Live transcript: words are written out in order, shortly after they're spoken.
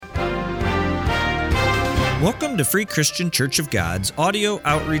Welcome to Free Christian Church of God's Audio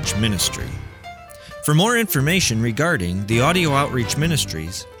Outreach Ministry. For more information regarding the Audio Outreach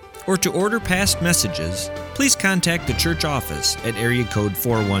Ministries, or to order past messages, please contact the church office at area code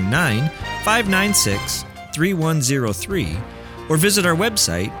 419-596-3103 or visit our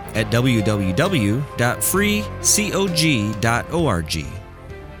website at www.freecog.org.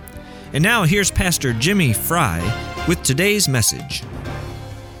 And now here's Pastor Jimmy Fry with today's message.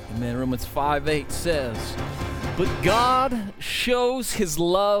 Amen. Romans 5:8 says, "But God shows His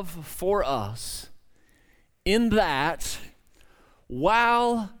love for us in that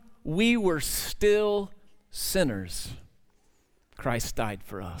while we were still sinners, Christ died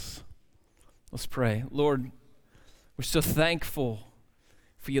for us." Let's pray. Lord, we're so thankful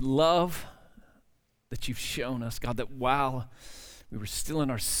for your love that you've shown us, God, that while we were still in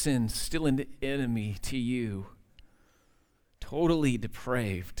our sins, still an enemy to you, totally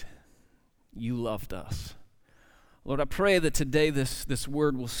depraved, you loved us. Lord, I pray that today this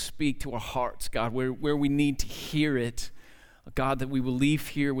word will speak to our hearts, God, where we need to hear it. God, that we will leave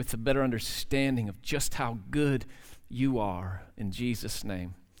here with a better understanding of just how good you are. In Jesus'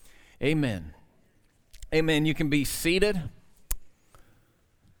 name, amen. Amen. You can be seated.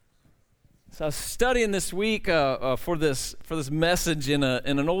 So I was studying this week for this message, and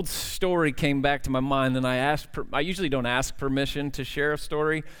an old story came back to my mind. And I usually don't ask permission to share a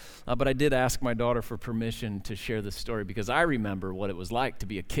story, but I did ask my daughter for permission to share this story because I remember what it was like to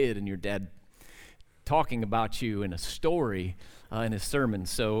be a kid and your dad talking about you in a story in his sermon.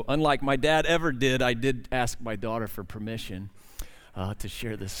 So unlike my dad ever did, I did ask my daughter for permission to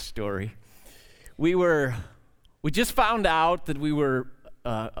share this story. We just found out that we were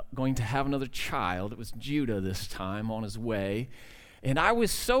going to have another child. It was Judah this time on his way. And I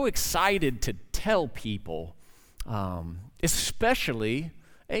was so excited to tell people, especially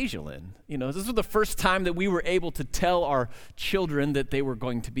Aislinn. You know, this was the first time that we were able to tell our children that they were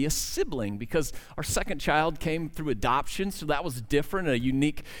going to be a sibling because our second child came through adoption, so that was different, a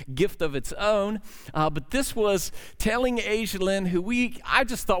unique gift of its own. But this was telling Aislinn, who I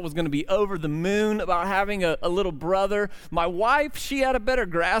just thought was going to be over the moon about having a little brother. My wife, she had a better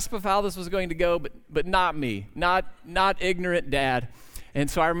grasp of how this was going to go, but not me, not ignorant dad.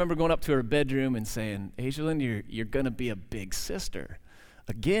 And so I remember going up to her bedroom and saying, "Aislinn, you're going to be a big sister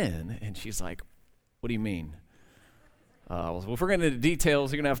again." And she's like, "What do you mean?" Well, if we're going into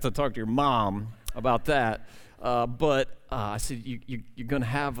details, you're going to have to talk to your mom about that. But I said, you're going to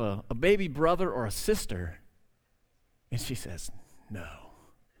have a baby brother or a sister? And she says, "No."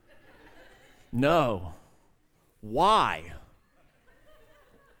 "No. Why?"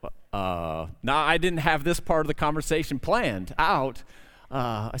 Now, I didn't have this part of the conversation planned out.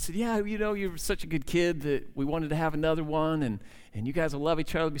 I said, "Yeah, you know, you're such a good kid that we wanted to have another one, and you guys will love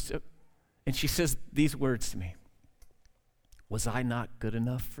each other." And she says these words to me: "Was I not good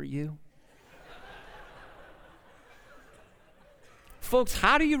enough for you?" Folks,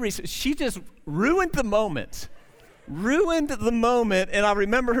 how do you she just ruined the moment. And I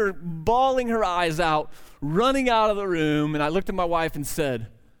remember her bawling her eyes out, running out of the room, and I looked at my wife and said,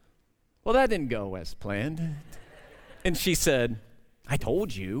 "Well, that didn't go as planned." And she said, "I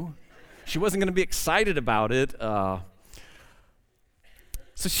told you." She wasn't going to be excited about it.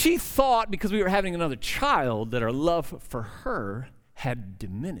 So she thought because we were having another child that our love for her had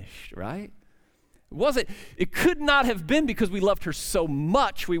diminished, right? It could not have been because we loved her so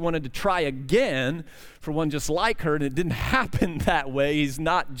much we wanted to try again for one just like her, and it didn't happen that way. He's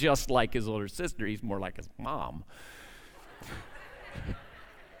not just like his older sister, he's more like his mom.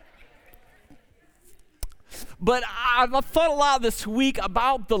 But I've thought a lot this week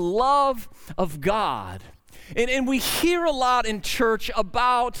about the love of God. And we hear a lot in church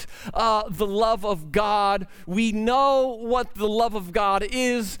about the love of God. We know what the love of God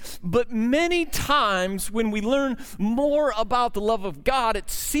is, but many times when we learn more about the love of God, it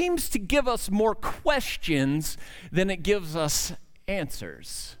seems to give us more questions than it gives us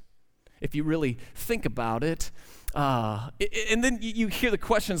answers, if you really think about it. And then you hear the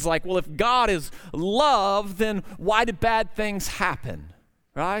questions like, well, if God is love, then why do bad things happen,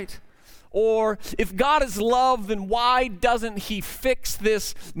 right? Or if God is love, then why doesn't he fix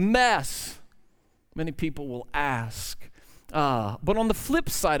this mess? Many people will ask. But on the flip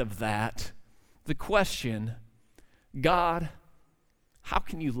side of that, the question, God, how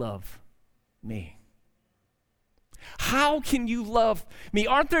can you love me? How can you love me?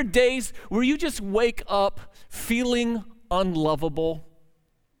 Aren't there days where you just wake up feeling unlovable?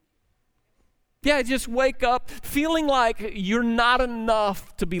 Yeah, just wake up feeling like you're not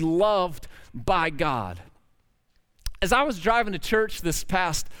enough to be loved by God. As I was driving to church this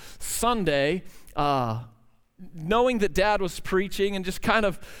past Sunday, knowing that Dad was preaching and just kind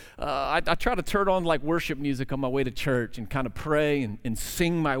of, I try to turn on like worship music on my way to church and kind of pray and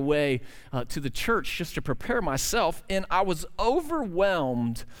sing my way to the church just to prepare myself. And I was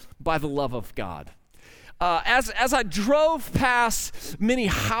overwhelmed by the love of God. As I drove past many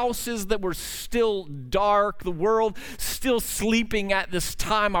houses that were still dark, the world still sleeping at this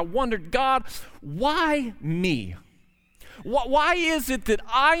time, I wondered, God, why me? Why is it that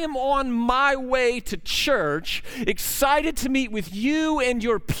I am on my way to church, excited to meet with you and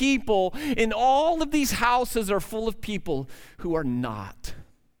your people, and all of these houses are full of people who are not?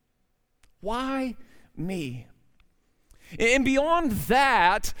 Why me? And beyond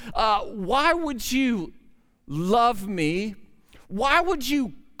that, why would you love me? Why would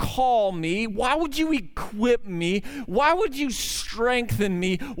you call me? Why would you equip me? Why would you strengthen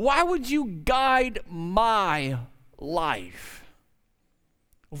me? Why would you guide my life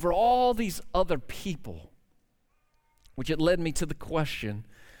over all these other people? Which it led me to the question,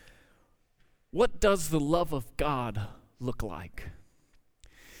 what does the love of God look like?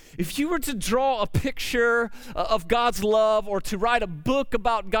 If you were to draw a picture of God's love, or to write a book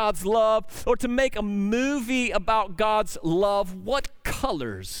about God's love, or to make a movie about God's love, what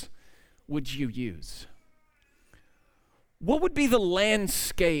colors would you use? What would be the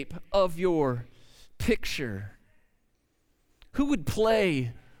landscape of your picture? Who would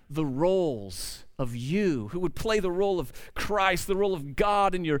play the roles of you? Who would play the role of Christ, the role of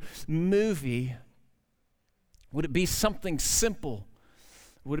God in your movie? Would it be something simple?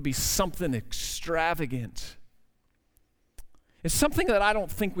 Would it be something extravagant? It's something that I don't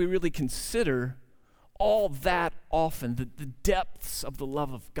think we really consider all that often, the depths of the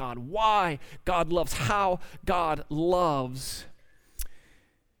love of God, why God loves, how God loves.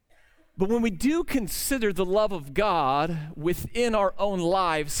 But when we do consider the love of God within our own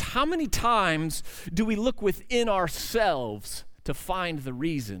lives, how many times do we look within ourselves to find the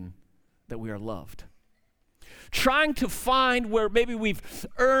reason that we are loved? Trying to find where maybe we've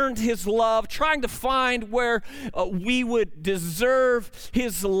earned his love, trying to find where we would deserve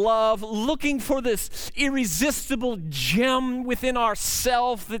his love, looking for this irresistible gem within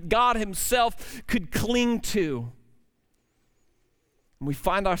ourselves that God himself could cling to. And we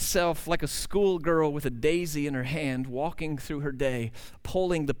find ourselves like a schoolgirl with a daisy in her hand, walking through her day,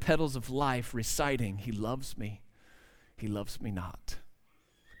 pulling the petals of life, reciting, he loves me not.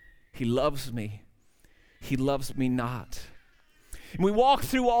 He loves me. He loves me not. And we walk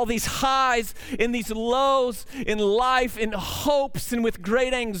through all these highs and these lows in life, in hopes and with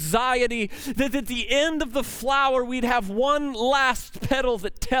great anxiety that at the end of the flower we'd have one last petal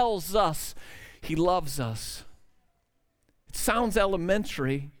that tells us he loves us. It sounds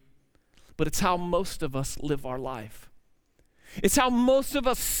elementary, but it's how most of us live our life. It's how most of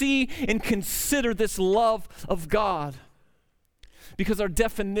us see and consider this love of God. Because our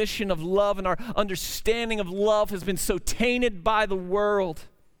definition of love and our understanding of love has been so tainted by the world.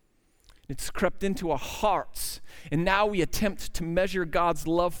 It's crept into our hearts. And now we attempt to measure God's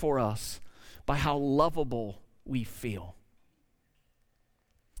love for us by how lovable we feel.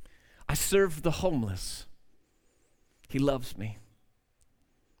 I serve the homeless. He loves me.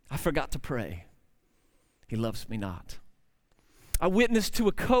 I forgot to pray. He loves me not. I witnessed to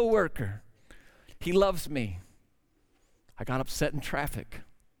a coworker. He loves me. I got upset in traffic.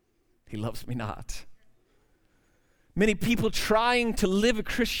 He loves me not. Many people trying to live a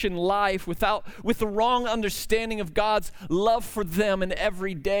Christian life with the wrong understanding of God's love for them, and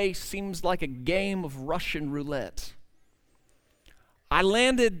every day seems like a game of Russian roulette. I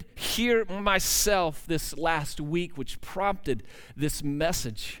landed here myself this last week, which prompted this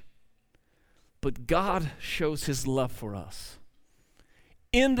message. But God shows his love for us,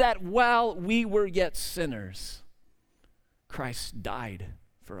 in that while we were yet sinners, Christ died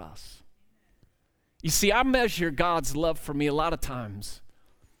for us. You see, I measure God's love for me a lot of times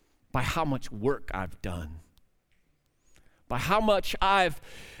by how much work I've done, by how much I've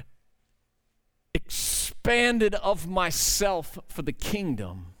expanded of myself for the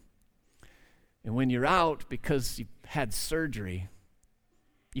kingdom. And when you're out because you had surgery,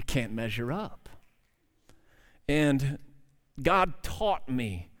 you can't measure up. And God taught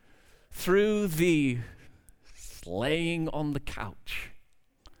me through the laying on the couch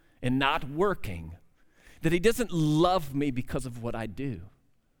and not working, that he doesn't love me because of what I do,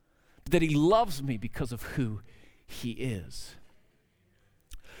 but that he loves me because of who he is.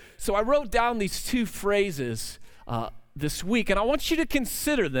 So I wrote down these two phrases this week, and I want you to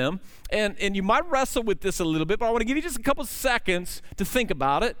consider them, and you might wrestle with this a little bit, but I want to give you just a couple seconds to think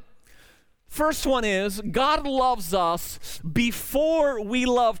about it. First one is, God loves us before we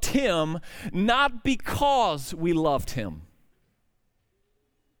loved him, not because we loved him.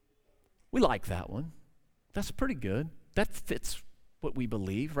 We like that one. That's pretty good. That fits what we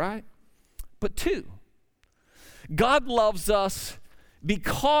believe, right? But two, God loves us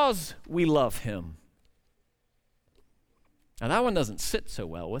because we love him. Now that one doesn't sit so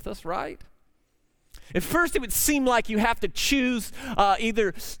well with us, right? At first, it would seem like you have to choose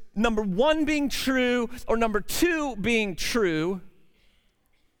either number one being true or number two being true.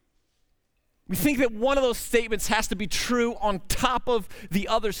 We think that one of those statements has to be true on top of the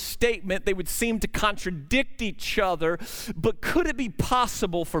other statement. They would seem to contradict each other, but could it be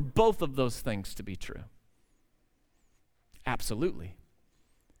possible for both of those things to be true? Absolutely.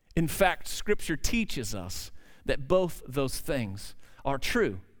 In fact, Scripture teaches us that both those things are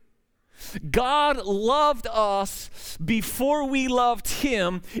true. God loved us before we loved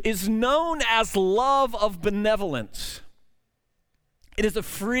him is known as love of benevolence. It is a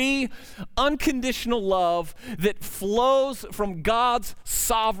free, unconditional love that flows from God's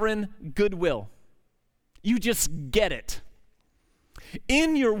sovereign goodwill. You just get it.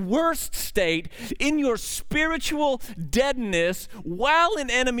 In your worst state, in your spiritual deadness, while an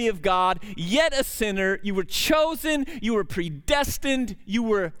enemy of God, yet a sinner, you were chosen, you were predestined, you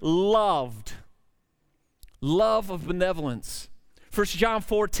were loved. Love of benevolence. 1 John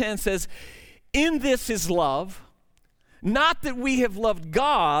 4:10 says, "In this is love, not that we have loved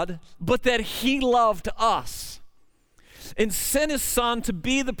God, but that he loved us and sent his Son to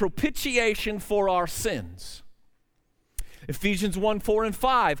be the propitiation for our sins." Ephesians 1:4 and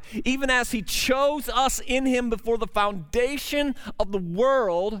 5, even as he chose us in him before the foundation of the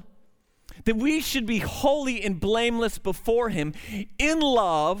world, that we should be holy and blameless before him. In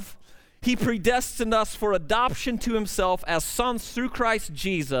love, he predestined us for adoption to himself as sons through Christ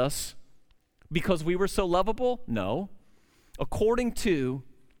Jesus, because we were so lovable? No. According to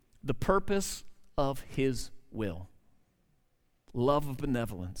the purpose of his will. Love of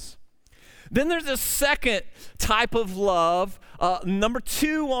benevolence. Then there's a second type of love, number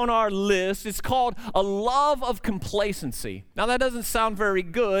 2 on our list. It's called a love of complacency. Now that doesn't sound very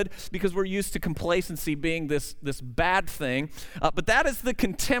good because we're used to complacency being this bad thing, but that is the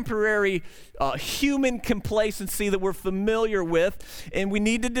contemporary human complacency that we're familiar with, and we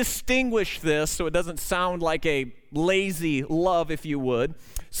need to distinguish this so it doesn't sound like a lazy love, if you would.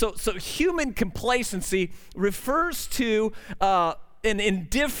 So human complacency refers to an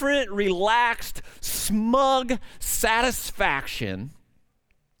indifferent, relaxed, smug satisfaction.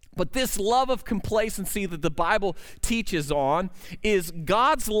 But this love of complacency that the Bible teaches on is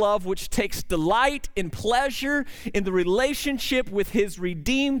God's love, which takes delight and pleasure in the relationship with his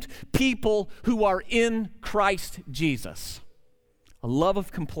redeemed people who are in Christ Jesus. A love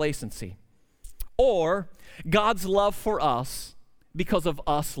of complacency. Or God's love for us because of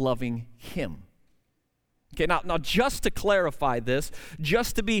us loving him. Okay, now just to clarify this,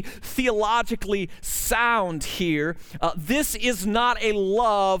 just to be theologically sound here, this is not a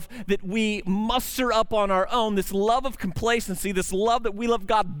love that we muster up on our own. This love of complacency, this love that we love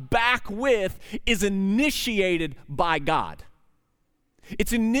God back with, is initiated by God.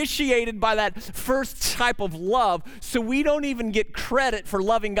 It's initiated by that first type of love, so we don't even get credit for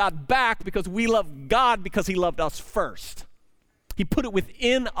loving God back because we love God because he loved us first. He put it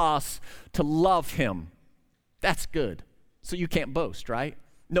within us to love him. That's good. So you can't boast, right?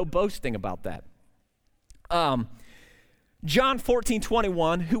 No boasting about that. John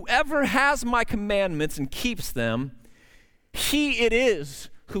 14:21, whoever has my commandments and keeps them, he it is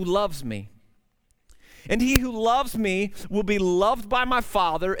who loves me. And he who loves me will be loved by my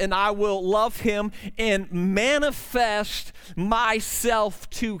Father, and I will love him and manifest myself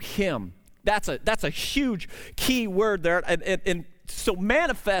to him. That's a huge key word there. And so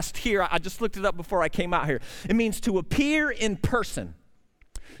manifest here, I just looked it up before I came out here. It means to appear in person,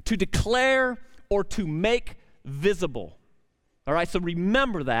 to declare, or to make visible. All right, so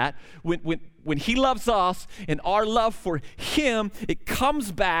remember that. When he loves us and our love for him, it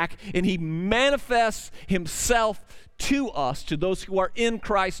comes back and he manifests himself to us, to those who are in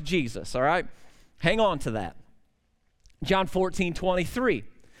Christ Jesus. All right, hang on to that. John 14:23.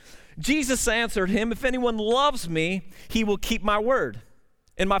 Jesus answered him, if anyone loves me, he will keep my word,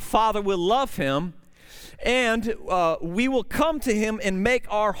 and my Father will love him, and we will come to him and make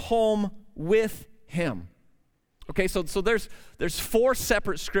our home with him. Okay, so there's 4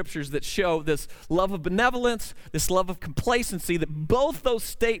 separate scriptures that show this love of benevolence, this love of complacency, that both those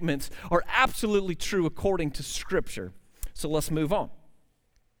statements are absolutely true according to Scripture. So let's move on.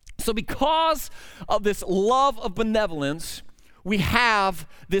 So because of this love of benevolence, we have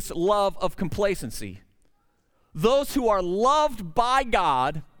this love of complacency. Those who are loved by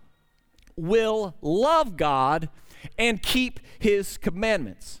God will love God and keep his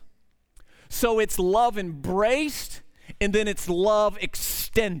commandments. So it's love embraced, and then it's love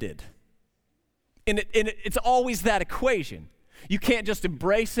extended. And it's always that equation. You can't just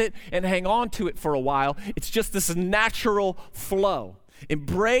embrace it and hang on to it for a while. It's just this natural flow.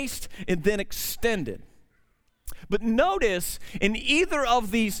 Embraced and then extended. But notice, in either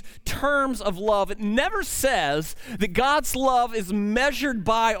of these terms of love, it never says that God's love is measured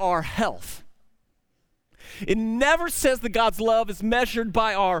by our health. It never says that God's love is measured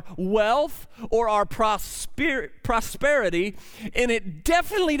by our wealth or our prosperity, and it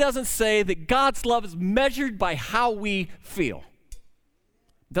definitely doesn't say that God's love is measured by how we feel.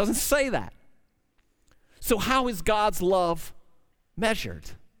 It doesn't say that. So how is God's love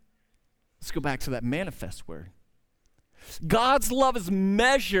measured? Let's go back to that manifest word. God's love is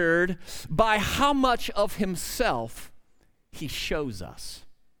measured by how much of himself he shows us.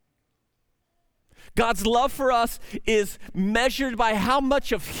 God's love for us is measured by how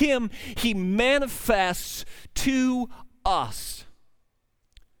much of him he manifests to us.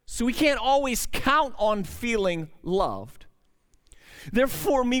 So we can't always count on feeling loved.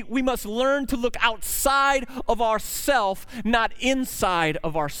 Therefore, we must learn to look outside of ourself, not inside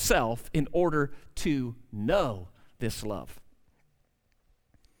of ourself, in order to know this love.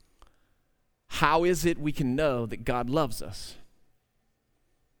 How is it we can know that God loves us?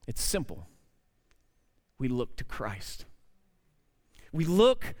 It's simple. We look to Christ. We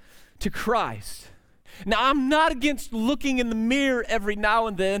look to Christ. Now, I'm not against looking in the mirror every now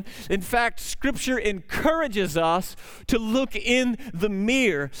and then. In fact, Scripture encourages us to look in the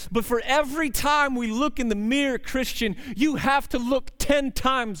mirror. But for every time we look in the mirror, Christian, you have to look 10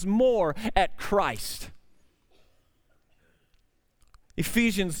 times more at Christ.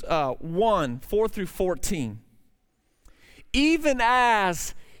 Ephesians 1, 4 through 14. Even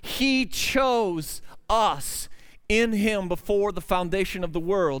as he chose us in him before the foundation of the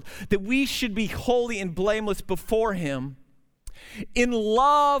world, that we should be holy and blameless before him. In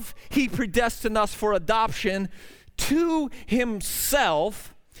love, he predestined us for adoption to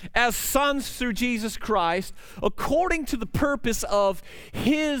himself as sons through Jesus Christ, according to the purpose of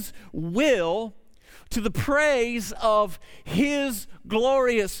his will, to the praise of his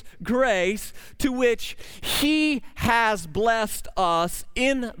glorious grace, to which he has blessed us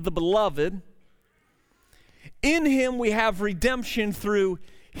in the beloved. In him we have redemption through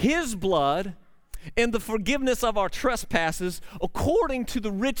his blood and the forgiveness of our trespasses, according to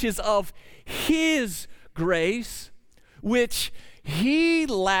the riches of his grace, which he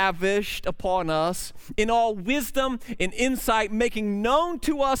lavished upon us in all wisdom and insight, making known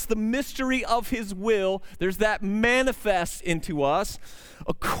to us the mystery of his will. There's that manifest into us,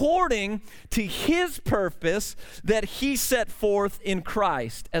 according to his purpose that he set forth in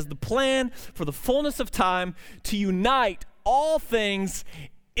Christ, as the plan for the fullness of time to unite all things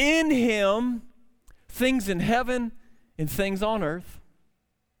in him, things in heaven and things on earth.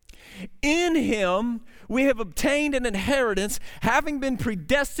 In him we have obtained an inheritance, having been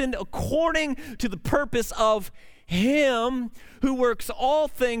predestined according to the purpose of him who works all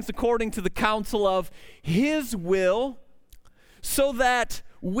things according to the counsel of his will, so that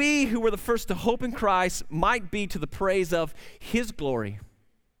we who were the first to hope in Christ might be to the praise of his glory.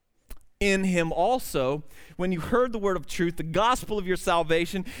 In him also, when you heard the word of truth, the gospel of your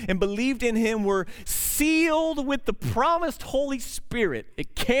salvation, and believed in him, were sealed with the promised Holy Spirit.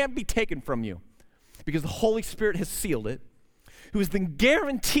 It can't be taken from you because the Holy Spirit has sealed it, who is the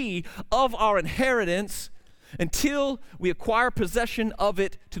guarantee of our inheritance until we acquire possession of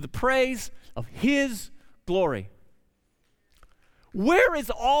it to the praise of his glory. Where is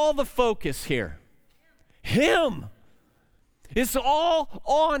all the focus here? Him. It's all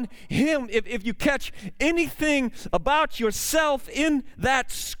on him. If you catch anything about yourself in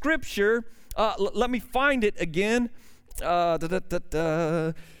that scripture, let me find it again.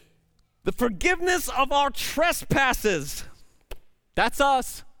 The forgiveness of our trespasses. That's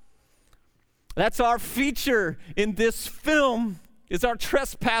us. That's our feature in this film, is our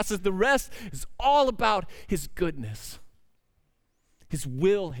trespasses. The rest is all about his goodness, his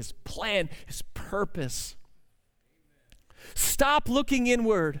will, his plan, his purpose. Stop looking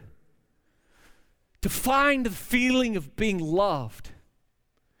inward to find the feeling of being loved,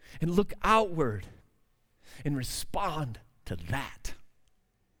 and look outward and respond to that.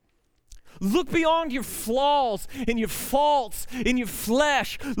 Look beyond your flaws and your faults in your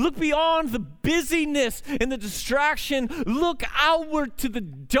flesh. Look beyond the busyness and the distraction. Look outward to the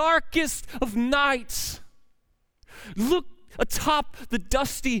darkest of nights. Look atop the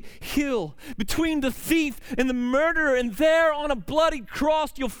dusty hill, between the thief and the murderer, and there on a bloody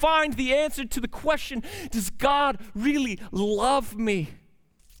cross, you'll find the answer to the question, does God really love me?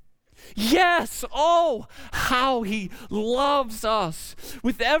 Yes, oh, how he loves us.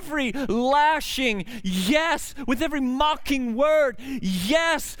 With every lashing, yes. With every mocking word,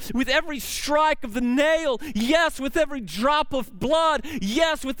 yes. With every strike of the nail, yes. With every drop of blood,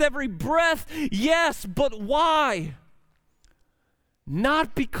 yes. With every breath, yes. But why?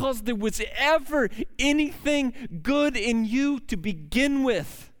 Not because there was ever anything good in you to begin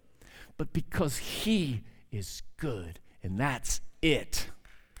with, but because he is good, and that's it.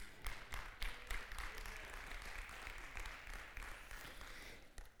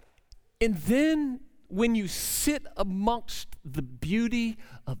 And then when you sit amongst the beauty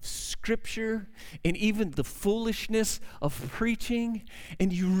of Scripture and even the foolishness of preaching,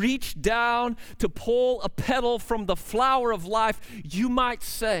 and you reach down to pull a petal from the flower of life, you might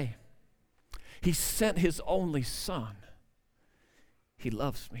say, he sent his only son. He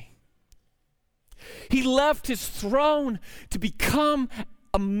loves me. He left his throne to become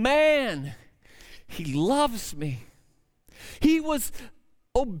a man. He loves me. He was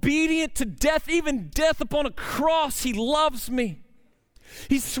obedient to death, even death upon a cross. He loves me.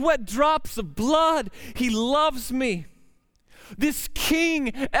 He sweat drops of blood. He loves me. This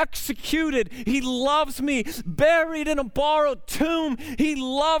king executed. He loves me. Buried in a borrowed tomb. He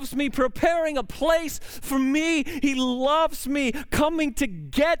loves me. Preparing a place for me. He loves me. Coming to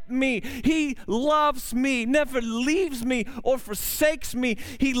get me. He loves me. Never leaves me or forsakes me.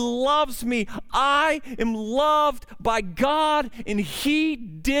 He loves me. I am loved by God, and he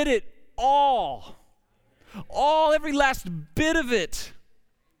did it all. Every last bit of it.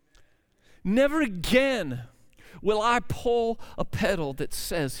 Never again will I pull a petal that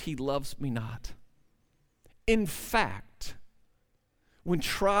says he loves me not. In fact, when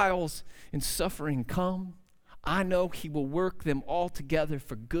trials and suffering come, I know he will work them all together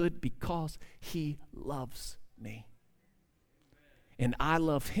for good because he loves me. And I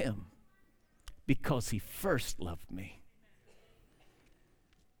love him because he first loved me.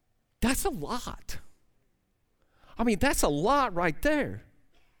 That's a lot. I mean, that's a lot right there.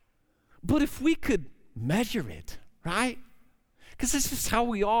 But if we could measure it, right? Because this is how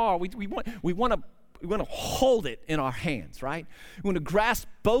we are. We want to hold it in our hands, right? We want to grasp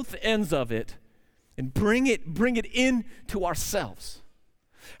both ends of it and bring it into ourselves.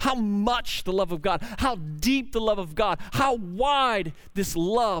 How much the love of God, how deep the love of God, how wide this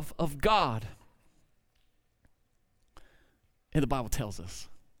love of God. And the Bible tells us,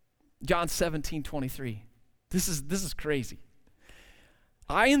 John 17:23. This is crazy.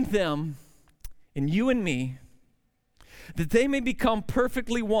 I and them, and you and me, that they may become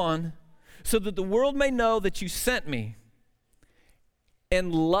perfectly one, so that the world may know that you sent me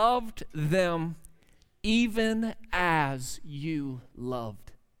and loved them even as you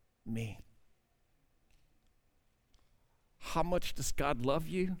loved me. How much does God love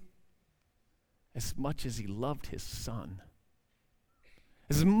you? As much as he loved his son.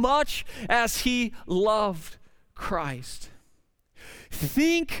 As much as he loved Christ.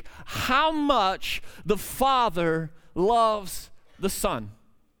 Think how much the Father loves the Son.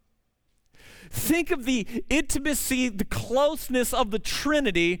 Think of the intimacy, the closeness of the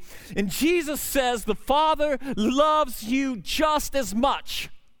Trinity, and Jesus says the Father loves you just as much.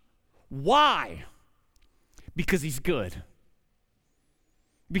 Why? Because he's good.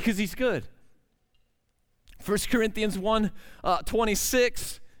 Because he's good. 1 Corinthians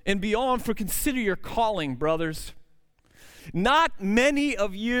 1:26 and beyond, for consider your calling, brothers. Not many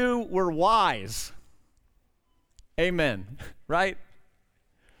of you were wise. Amen. Right?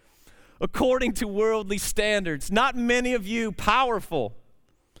 According to worldly standards. Not many of you powerful.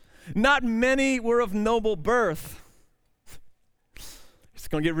 Not many were of noble birth. It's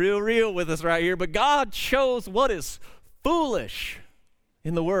going to get real with us right here. But God chose what is foolish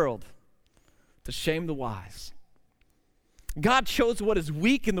in the world to shame the wise. God chose what is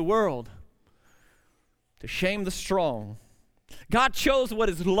weak in the world to shame the strong. God chose what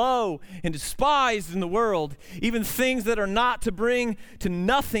is low and despised in the world, even things that are not, to bring to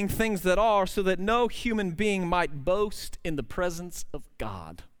nothing things that are, so that no human being might boast in the presence of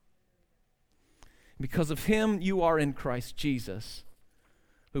God. Because of him you are in Christ Jesus,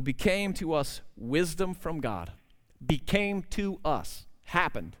 who became to us wisdom from God. Became to us.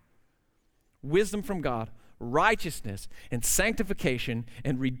 Happened. Wisdom from God, righteousness and sanctification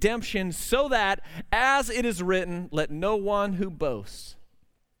and redemption, so that, as it is written, let no one who boasts,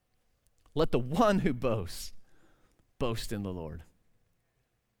 let the one who boasts, boast in the Lord.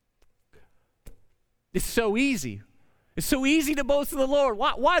 It's so easy It's so easy to boast in the Lord.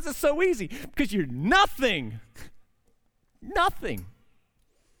 Why is it so easy? Because you're nothing. Nothing.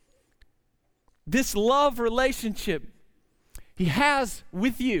 This love relationship he has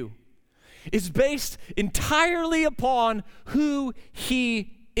with you is based entirely upon who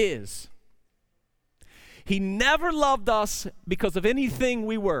he is. He never loved us because of anything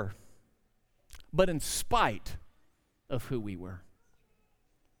we were, but in spite of who we were.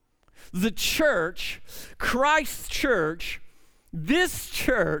 The church, Christ's church, this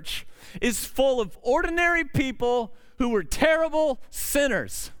church is full of ordinary people who were terrible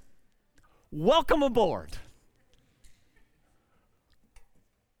sinners. Welcome aboard.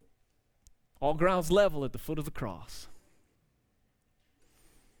 All grounds level at the foot of the cross.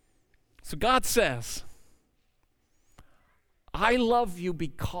 So God says, I love you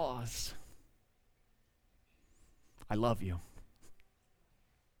because I love you.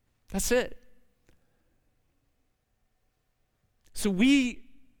 That's it. So we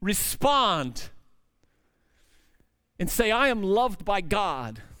respond and say, I am loved by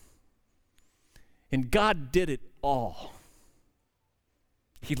God. And God did it all.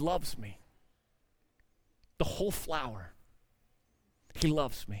 He loves me. The whole flower. He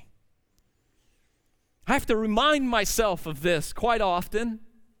loves me. I have to remind myself of this quite often.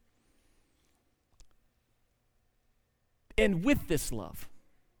 And with this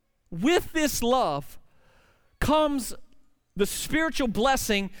love comes the spiritual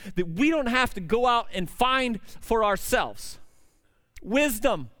blessing that we don't have to go out and find for ourselves.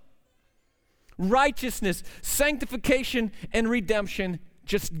 Wisdom, righteousness, sanctification, and redemption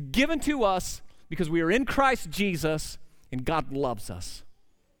just given to us because we are in Christ Jesus and God loves us.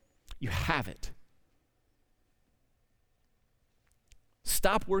 You have it.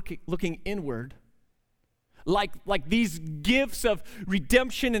 Stop looking inward like these gifts of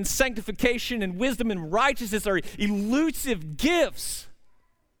redemption and sanctification and wisdom and righteousness are elusive gifts.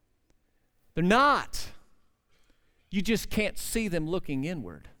 They're not. You just can't see them looking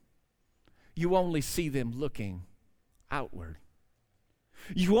inward. You only see them looking outward.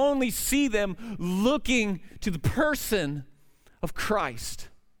 You only see them looking to the person of Christ.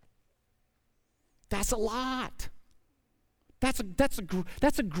 That's a lot. That's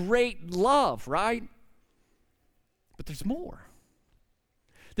a great love, right? But there's more.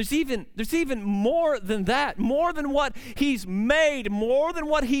 There's even more than that, more than what he's made, more than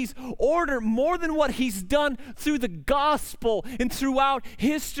what he's ordered, more than what he's done through the gospel and throughout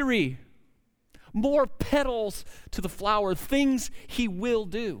history. More petals to the flower, things he will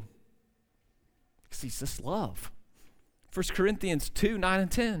do. Because he's this love. 1 Corinthians 2, 9 and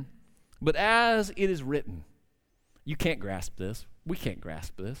 10. But as it is written, you can't grasp this. We can't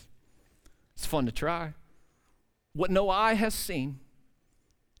grasp this. It's fun to try. What no eye has seen,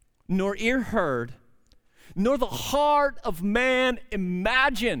 nor ear heard, nor the heart of man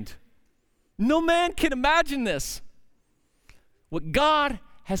imagined. No man can imagine this. What God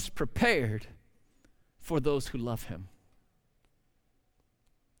has prepared for those who love him.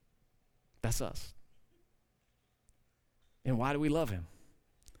 That's us. And why do we love him?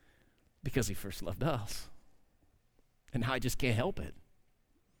 Because he first loved us. And I just can't help it.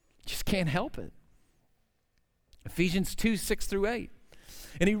 Just can't help it. Ephesians 2, 6 through 8.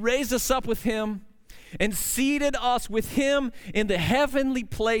 And he raised us up with him and seated us with him in the heavenly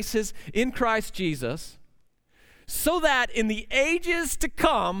places in Christ Jesus, so that in the ages to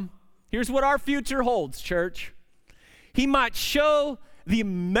come, here's what our future holds, church, he might show the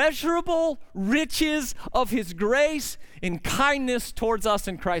immeasurable riches of his grace and kindness towards us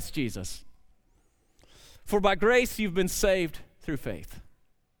in Christ Jesus. For by grace you've been saved through faith.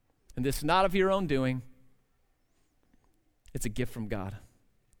 And this is not of your own doing. It's a gift from God.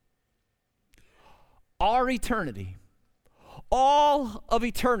 Our eternity, all of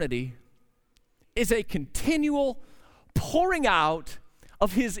eternity, is a continual pouring out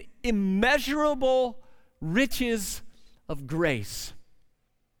of his immeasurable riches of grace.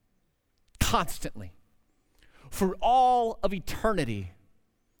 Constantly. For all of eternity,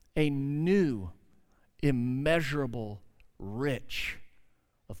 a new, immeasurable, rich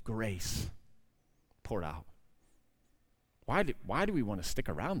of grace poured out. Why do we want to stick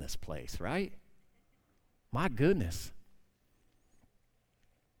around this place, right? My goodness.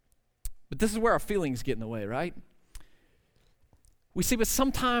 But this is where our feelings get in the way, right? We say, but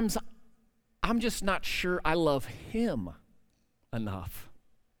sometimes I'm just not sure I love him enough,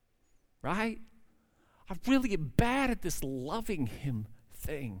 right? I really get bad at this loving him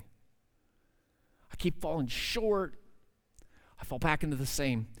thing. I keep falling short. I fall back into the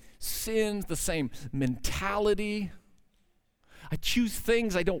same sins, the same mentality. I choose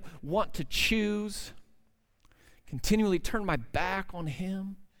things I don't want to choose. continually turn my back on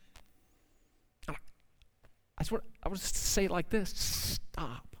him. I would just say it like this: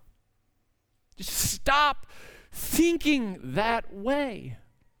 stop. Just stop thinking that way.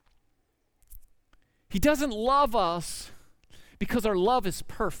 He doesn't love us because our love is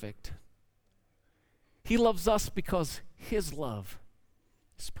perfect. He loves us because his love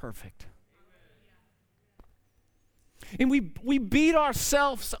is perfect. And we beat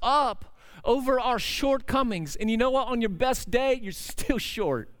ourselves up over our shortcomings. And you know what? On your best day, you're still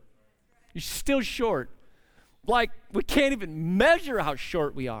short. You're still short. Like, we can't even measure how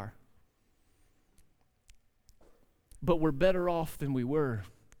short we are. But we're better off than we were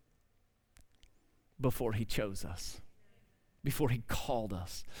before he chose us, before he called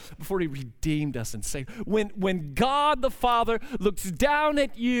us, before he redeemed us and saved. When God the Father looks down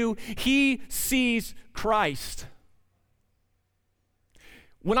at you, he sees Christ.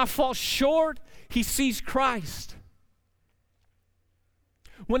 When I fall short, he sees Christ.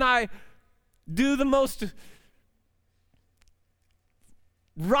 When I do the most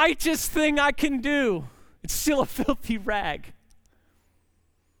righteous thing I can do, it's still a filthy rag.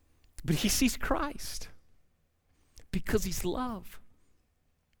 But he sees Christ because he's love.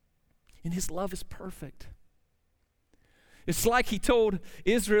 And his love is perfect. It's like he told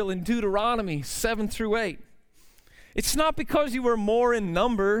Israel in Deuteronomy 7-8. It's not because you were more in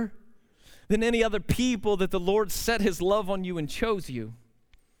number than any other people that the Lord set his love on you and chose you.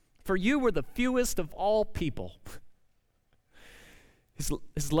 For you were the fewest of all people.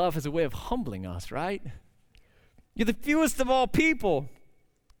 His love is a way of humbling us, right? You're the fewest of all people.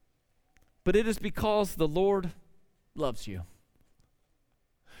 But it is because the Lord loves you.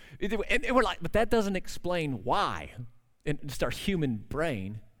 And we're like, but that doesn't explain why. In just our human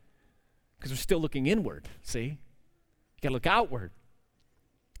brain, because we're still looking inward, see? You gotta look outward.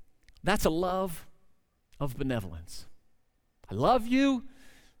 That's a love of benevolence. I love you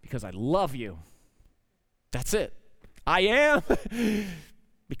because I love you. That's it. I am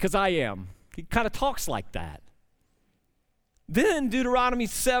because I am. He kind of talks like that. Then Deuteronomy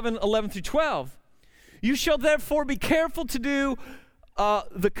 7:11-12. You shall therefore be careful to do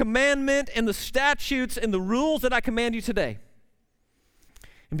the commandment and the statutes and the rules that I command you today.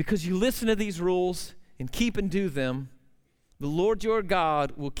 And because you listen to these rules and keep and do them, the Lord your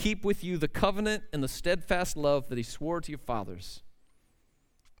God will keep with you the covenant and the steadfast love that he swore to your fathers.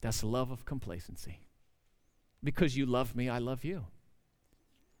 That's the love of complacency. Because you love me, I love you.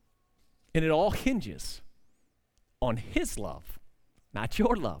 And it all hinges on his love, not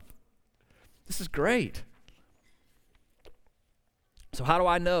your love. This is great. So how do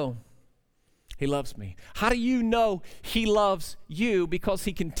I know he loves me? How do you know he loves you? Because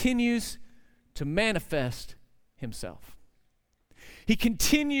he continues to manifest himself. He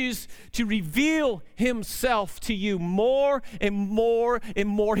continues to reveal himself to you more and more and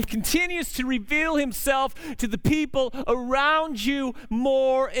more. He continues to reveal himself to the people around you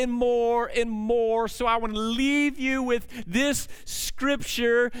more and more and more. So I want to leave you with this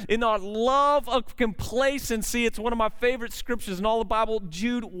scripture in our love of complacency. It's one of my favorite scriptures in all the Bible.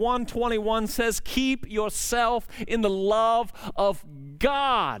 Jude 1:21 says, keep yourself in the love of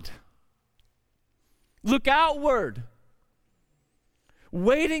God. Look outward,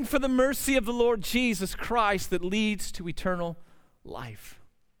 waiting for the mercy of the Lord Jesus Christ that leads to eternal life.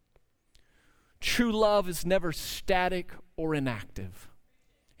 True love is never static or inactive,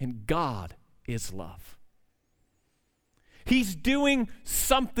 and God is love. He's doing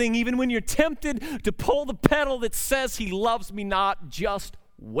something even when you're tempted to pull the pedal that says he loves me not. Just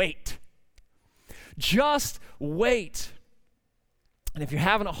wait. Just wait. And if you're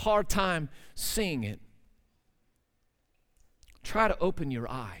having a hard time seeing it, try to open your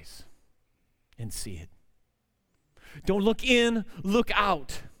eyes and see it. Don't look in, look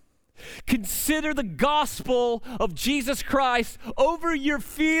out. Consider the gospel of Jesus Christ over your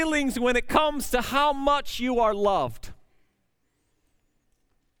feelings when it comes to how much you are loved.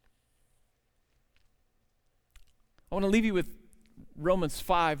 I want to leave you with Romans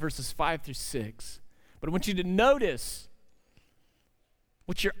 5, verses 5-6. But I want you to notice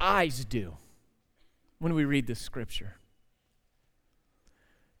what your eyes do when we read this scripture.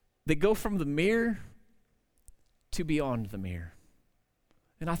 They go from the mirror to beyond the mirror.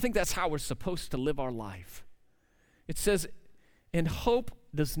 And I think that's how we're supposed to live our life. It says, and hope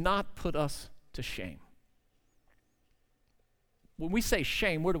does not put us to shame. When we say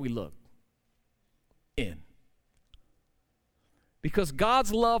shame, where do we look? In. Because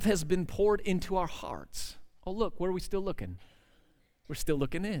God's love has been poured into our hearts. Oh, look, where are we still looking? We're still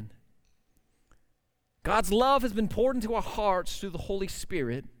looking in. God's love has been poured into our hearts through the Holy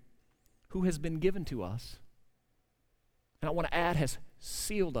Spirit, who has been given to us and I want to add, has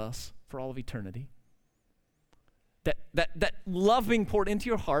sealed us for all of eternity. That love being poured into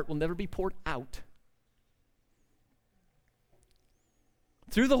your heart will never be poured out.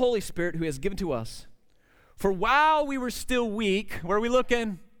 Through the Holy Spirit who has given to us. For while we were still weak, where are we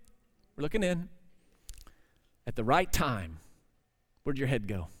looking? We're looking in. At the right time, where'd your head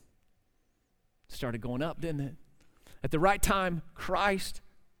go? It started going up, didn't it? At the right time, Christ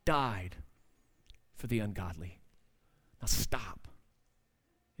died for the ungodly. Now stop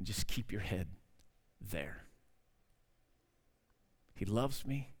and just keep your head there. He loves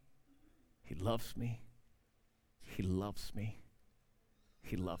me. He loves me. He loves me.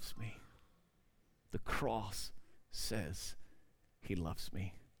 He loves me. The cross says he loves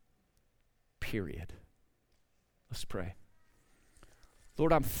me. Period. Let's pray.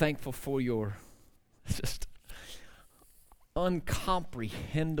 Lord, I'm thankful for your just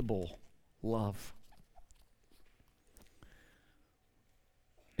uncomprehendable love.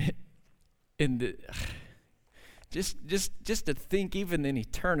 In the just to think, even in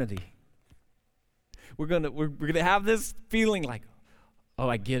eternity, we're gonna have this feeling like, oh,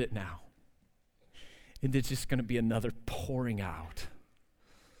 I get it now. And it's just gonna be another pouring out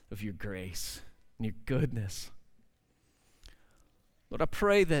of your grace and your goodness. Lord, I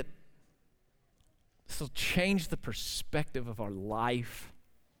pray that this will change the perspective of our life.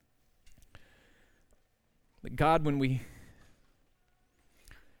 That God, when we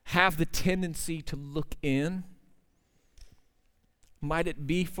have the tendency to look in, might it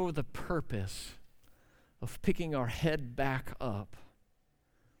be for the purpose of picking our head back up,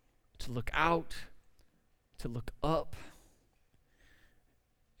 to look out, to look up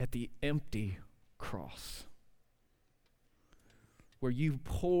at the empty cross, where you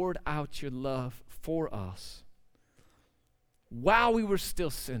poured out your love for us while we were still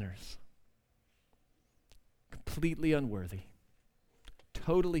sinners, completely unworthy,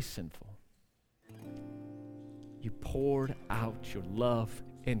 totally sinful. You poured out your love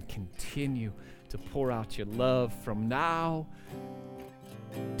and continue to pour out your love from now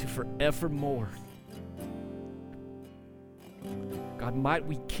to forevermore. God, might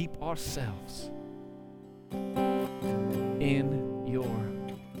we keep ourselves in your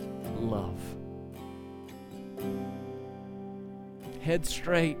love. Head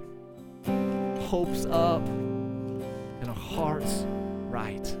straight, hopes up, and our hearts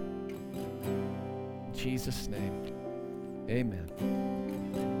right. In Jesus' name, amen.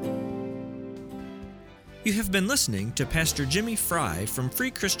 You have been listening to Pastor Jimmy Fry from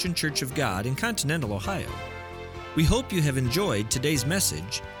Free Christian Church of God in Continental, Ohio. We hope you have enjoyed today's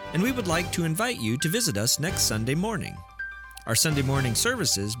message, and we would like to invite you to visit us next Sunday morning. Our Sunday morning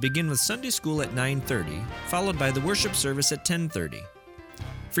services begin with Sunday school at 9:30, followed by the worship service at 10:30.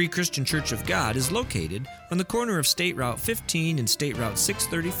 Free Christian Church of God is located on the corner of State Route 15 and State Route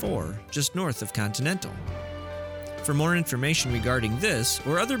 634, just north of Continental. For more information regarding this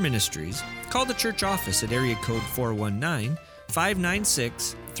or other ministries, call the church office at area code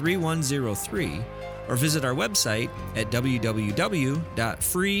 419-596-3103 or visit our website at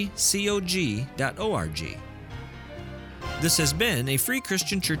www.freecog.org. This has been a Free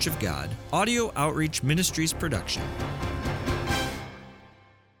Christian Church of God Audio Outreach Ministries production.